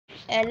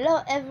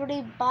Hello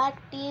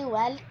everybody,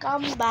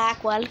 welcome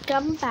back.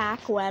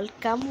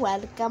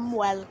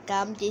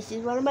 This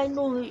is one of my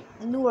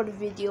newer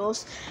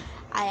videos.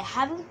 I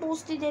haven't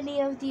posted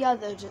any of the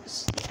others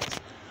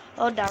yet.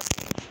 Oh no.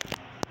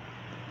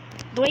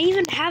 Do I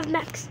even have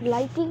max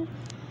lighting?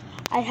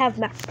 I have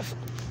max.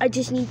 I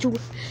just need to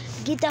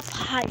get up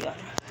higher.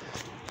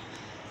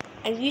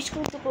 I'm just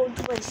going to go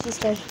to my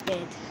sister's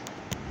bed.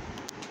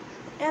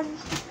 And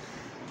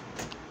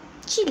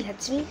she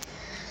lets me.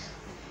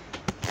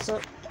 So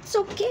it's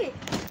okay.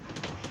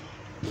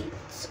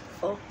 It's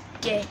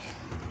okay.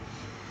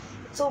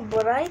 It's so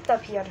bright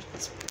up here.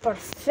 It's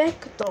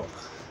perfecto.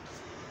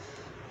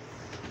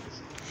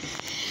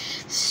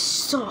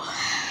 So,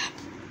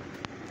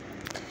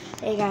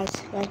 hey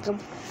guys, welcome.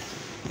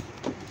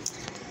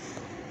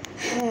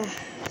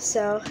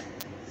 So,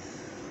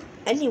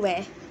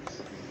 anyway,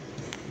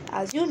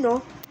 as you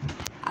know,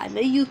 I'm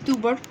a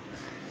YouTuber.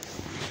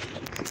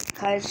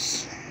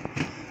 Because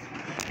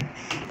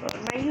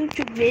my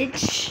YouTube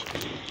vids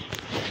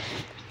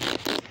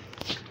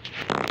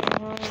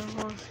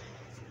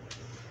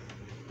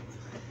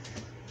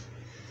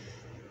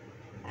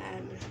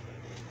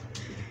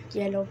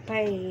yellow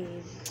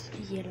paint.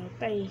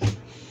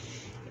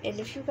 And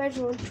if you guys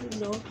want to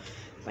know,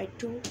 my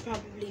two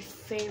probably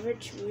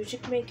favorite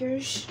music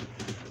makers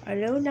are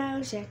Lil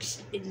Nas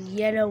X and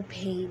Yellow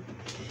Paint.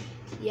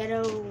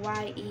 Yellow,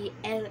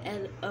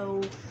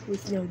 Y-E-L-L-O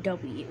with no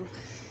W.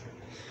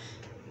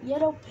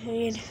 Yellow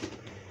Paint,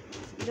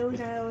 Lil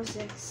Nas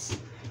X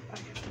are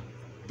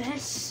the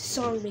best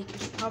song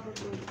makers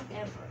probably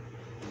ever.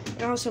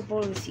 And also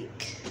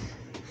Bolithic.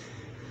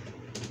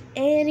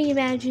 And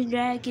Imagine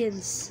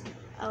Dragons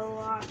a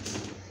lot.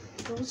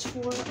 Those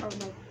four are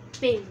my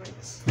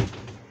favorites.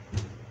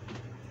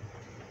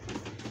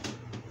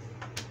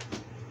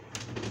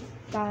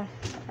 But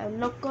a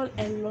local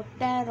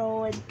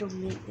elotero went to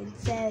me and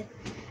said,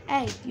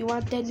 "Hey, you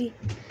want any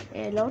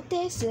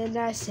elotes?" And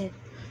I said,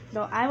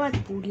 "No, I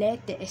want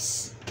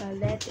paletes.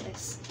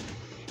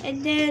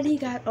 And then he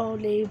got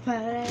only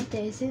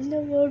paletes in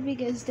the world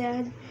because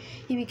then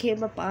he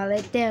became a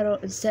paletero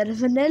instead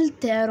of an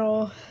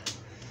eltero.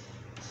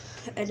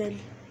 And then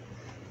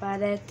a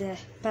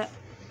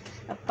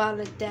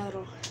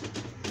paletero.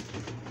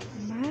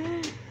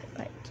 Right.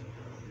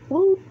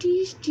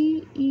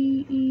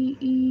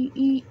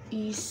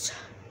 Is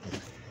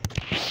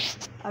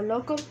a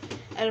local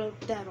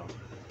elotero.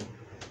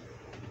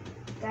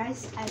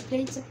 Guys, I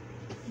played some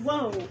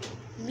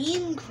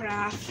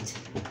Minecraft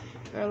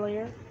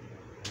earlier.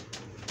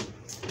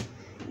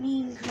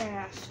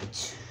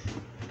 Minecraft.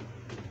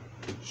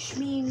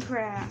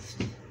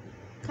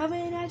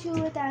 Coming at you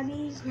with that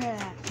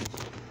Minecraft.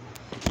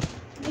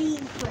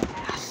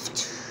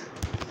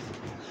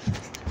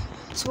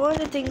 So one of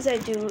the things I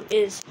do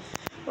is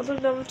when I'm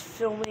done with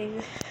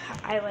filming,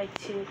 I like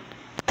to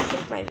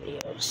check my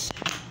videos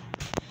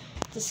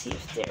to see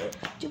if they're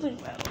doing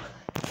well.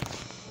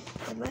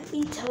 And let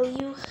me tell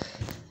you,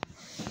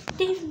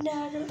 they've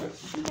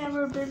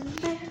never been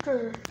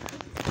better.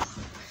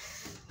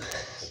 My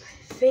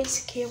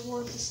face cam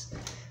ones,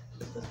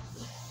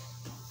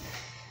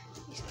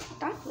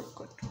 that look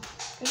good.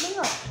 And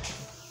the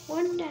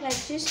one that I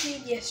just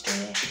made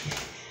yesterday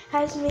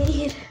has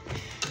made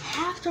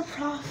half the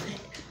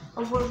profit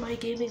of one of my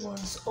gaming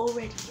ones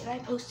already, and I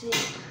posted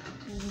it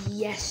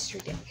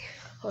yesterday.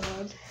 Hold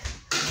on.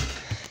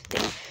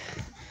 There.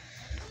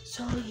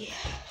 So yeah,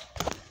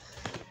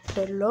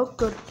 the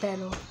local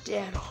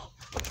pelotero.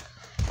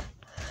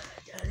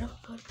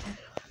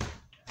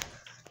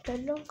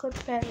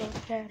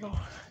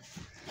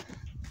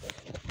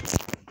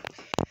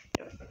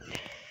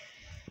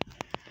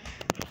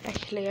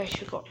 Actually, I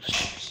should go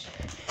upstairs.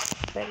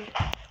 Then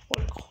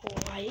we're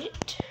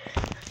quiet.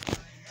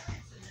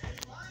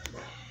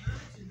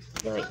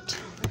 Wait.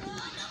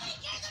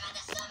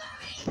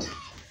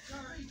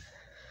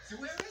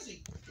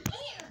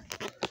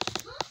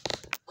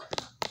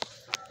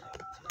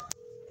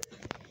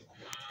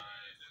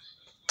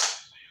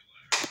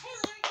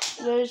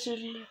 Where is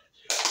he?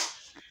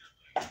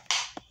 There's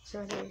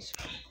so nice.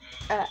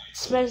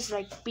 Smells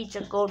like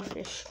pizza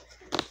goldfish.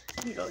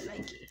 You don't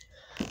like it.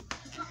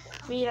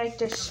 We like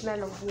the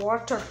smell of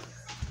water.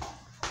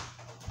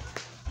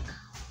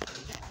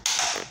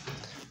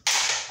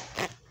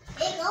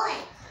 Where you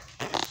going?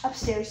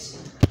 Upstairs.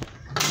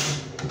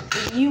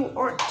 You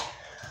aren't.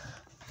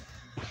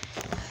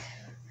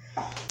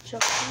 So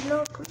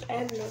look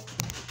and look.